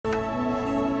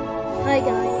Hi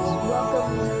guys,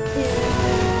 welcome to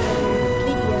another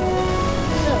video.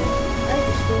 So, I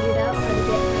just figured out how to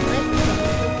get my microphone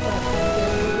hooked up to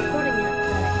the recording app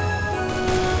that I have.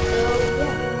 So yeah, now I don't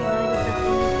have to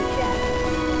use the chat.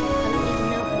 I don't even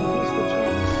know how to use the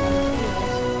chat, so anyways,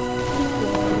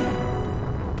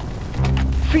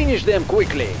 Finish them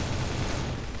quickly!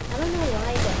 I don't know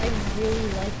why, but I really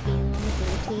like being on the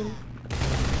blue team.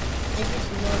 I just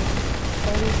love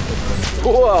always picking the blue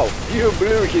team. Wow, you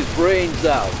blew his brains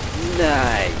out.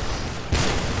 Nice.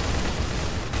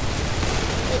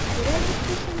 Wait, did I just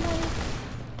do somebody?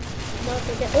 No, I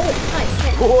forget. Oh, hi,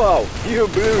 Ken. Wow, you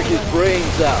blew his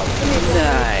brains out.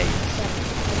 Nice.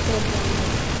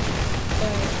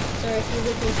 Sorry if you're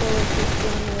looking forward to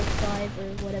John Wick 5 or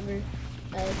whatever.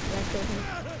 I killed him.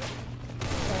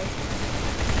 Sorry.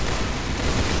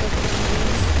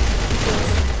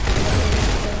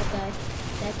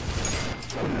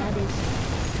 That is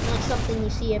not something you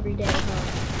see every day, huh?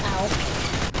 Ow.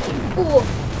 Ooh.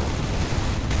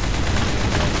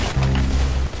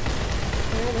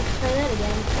 Alright, let's try that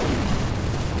again.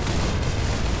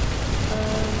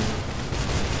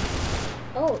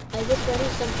 Oh, I guess that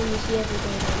is something you see every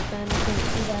day. I found you can't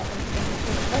see that.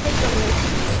 I think John Wick.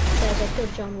 Guys, I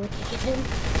killed John Wick again.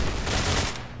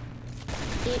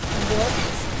 Eat what?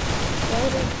 Why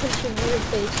are they punching weird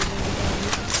faces in the game?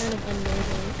 This is kind of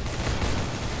unnerving.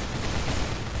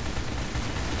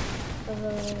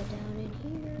 Down in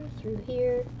here, through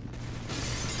here. I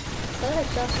thought I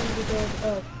saw somebody go.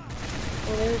 Oh.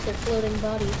 Well, there was their floating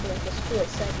body for like a split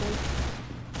second.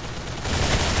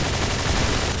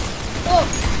 Oh!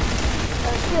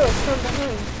 Killed from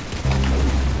behind.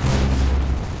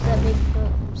 Does that make...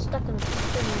 Oh, I'm stuck in a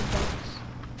spinning box.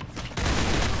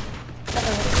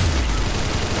 Uh-oh.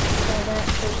 So that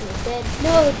person is dead.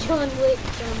 No! John Wick!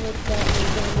 John Wick got me.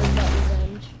 John Wick got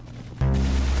revenge.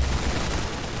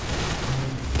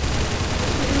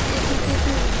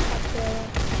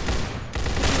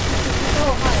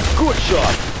 Oh, hi. Good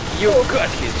shot. You got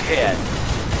his head.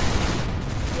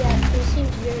 Yeah, it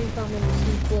seems very common to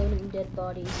see floating dead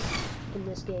bodies in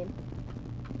this game.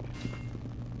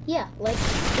 Yeah, like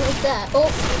that. Oh!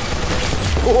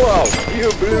 Wow,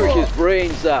 you blew his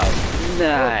brains out.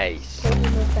 Nice. Taking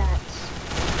the bats.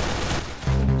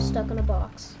 I'm stuck in a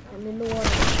box. I'm in the water. I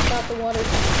thought the water would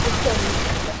kill me.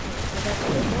 I got the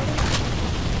good water.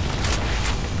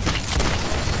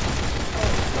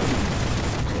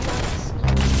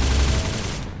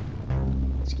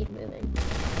 Let's keep moving.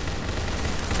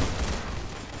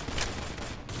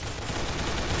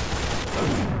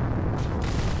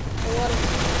 A lot of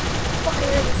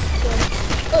fire.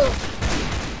 Oh!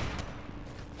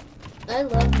 I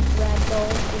love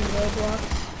ragdoll in Roblox.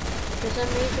 For some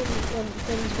reason, when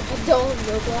things ragdoll in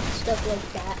Roblox, stuff like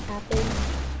that happens.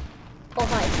 Oh,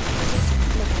 hi.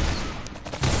 Nice.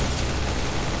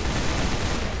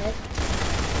 Okay.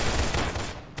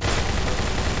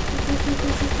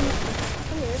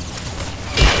 Come here.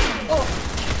 Oh!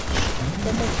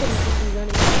 Guess I shouldn't just be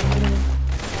running around.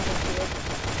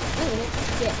 I'm gonna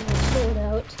get my sword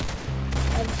out.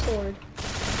 I have a sword.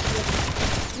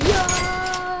 Yeah!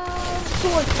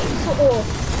 Sword! Oh!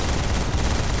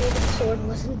 Maybe the sword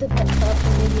wasn't the best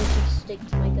option. Maybe I should stick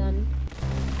to my gun.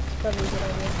 It's probably a good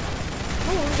idea.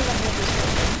 How long did I have this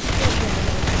gun?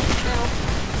 Ow.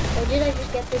 Or did I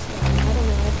just get this gun? I don't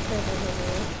know. I have terrible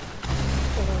memory.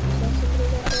 Hold on, is that somebody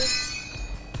right there?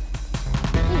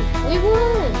 Hey, we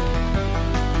won!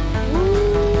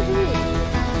 Woo-hoo!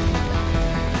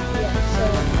 Yeah, so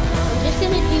I'm just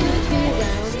gonna do 2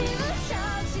 rounds.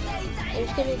 I'm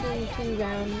just gonna do 2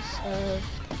 rounds of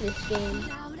this game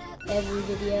every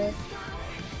video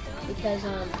because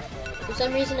for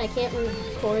some reason I can't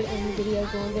record any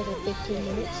videos longer than 15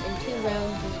 minutes, and 2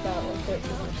 rounds is about like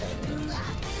 13 or so minutes.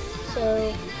 So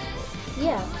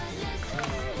yeah.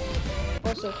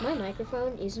 Also, if my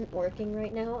microphone isn't working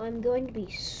right now, I'm going to be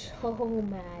so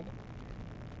mad.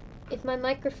 If my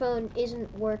microphone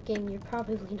isn't working, you're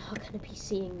probably not going to be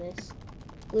seeing this.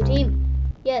 Blue team.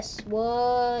 Yes,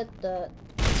 what the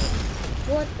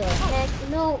heck?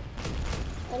 No,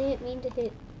 I didn't mean to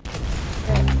hit.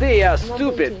 Right. They are I'm on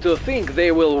blue stupid team. to think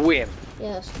they will win.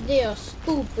 Yes, they are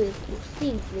stupid to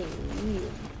think they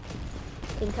will.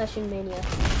 Concussion mania.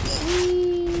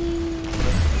 Whee!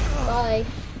 Bye.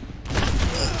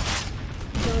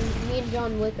 Me and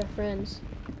John Wick are friends.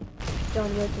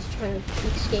 John Wick is trying to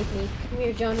escape me. Come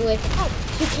here, John Wick.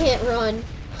 You can't run.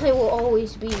 I will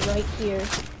always be right here.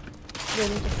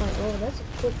 Waiting to find. Oh, that's a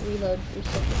quick reload for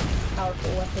such a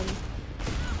powerful weapon.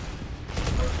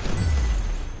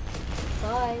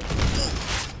 Bye.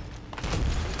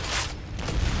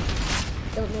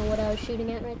 Don't know what I was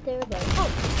shooting at right there, but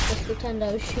just pretend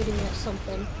I was shooting at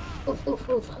something. Oof, oof,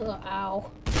 oof.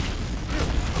 Ow.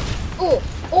 Oh,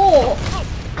 oh!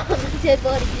 My dead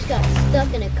body just got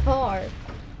stuck in a car.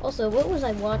 Also, what was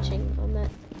I watching on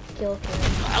that kill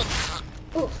cam?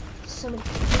 Oof, somebody.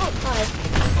 Oh, hi.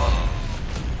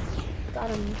 Got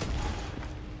him.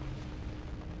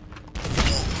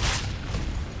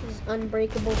 This is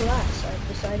unbreakable glass, I've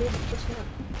decided. Just now.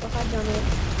 Oh, hi, John Wick.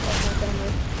 That's not John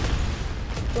Wick.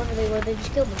 Whoever they were, they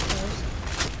just killed themselves.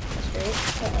 That's great.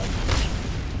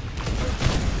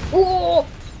 Whoa!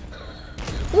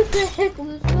 What the heck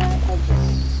was that? I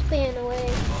just span away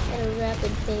at a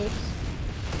rapid pace.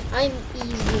 I'm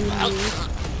easily moved.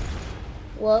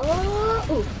 Whoa!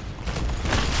 Ooh.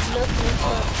 Nope,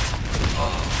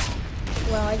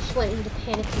 wow, I just went into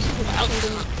panic just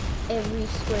shooting every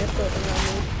square foot around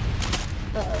me.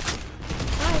 Uh-oh.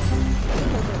 Hi.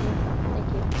 Thank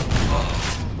you.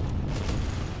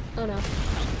 Oh no. I'm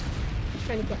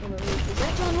trying to get him removed. Is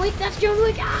that John Wick? That's John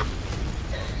Wick! Ah!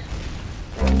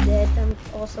 I'm dead. I'm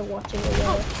also watching a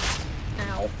wall.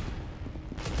 Ow.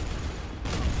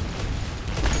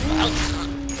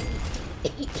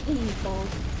 Bonk.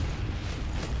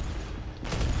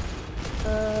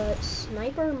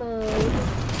 Sniper mode.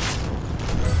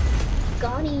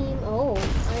 Got him. Oh,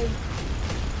 I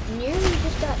nearly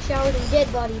just got showered in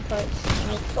dead body parts.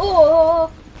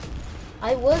 Oh!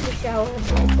 I was a shower of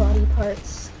dead body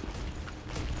parts.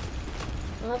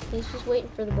 Oh, he's just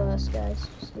waiting for the bus, guys.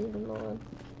 Just leave him alone.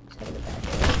 He's having a bad day.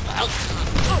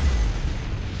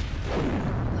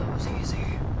 That was easy.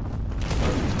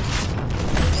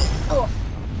 Oh!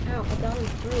 Ow, I got him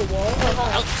through a wall.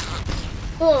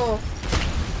 Oh!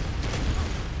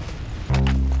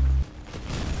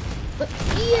 But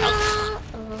yeah!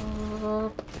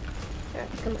 Alright,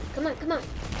 come on, come on, come on!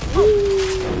 Woo!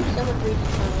 Someone reached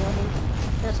final level.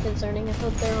 That's concerning. I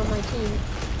hope they're on my team.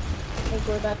 I think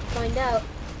we're about to find out.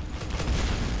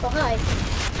 Oh, hi.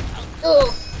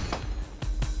 Oh!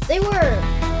 They were!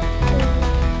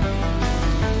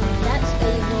 That's a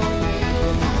long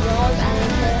Raws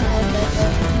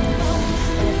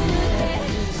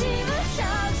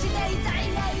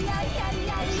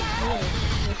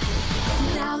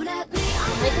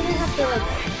Am I gonna have to, like,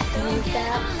 mute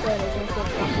that so I don't get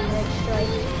copyright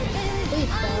strike? Please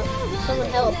stop. Someone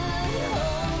help.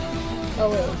 Oh,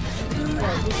 wait.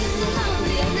 Right, this is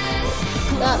music.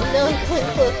 No, I'm going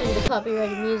closer to the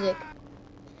copyrighted music.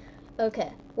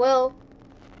 Okay, well,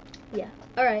 yeah,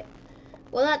 alright.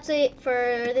 Well, that's it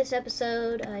for this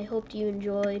episode. I hope you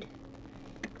enjoyed.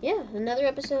 Yeah, another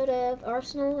episode of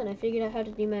Arsenal, and I figured out how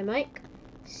to do my mic.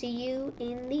 See you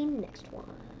in the next one.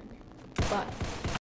 Bye.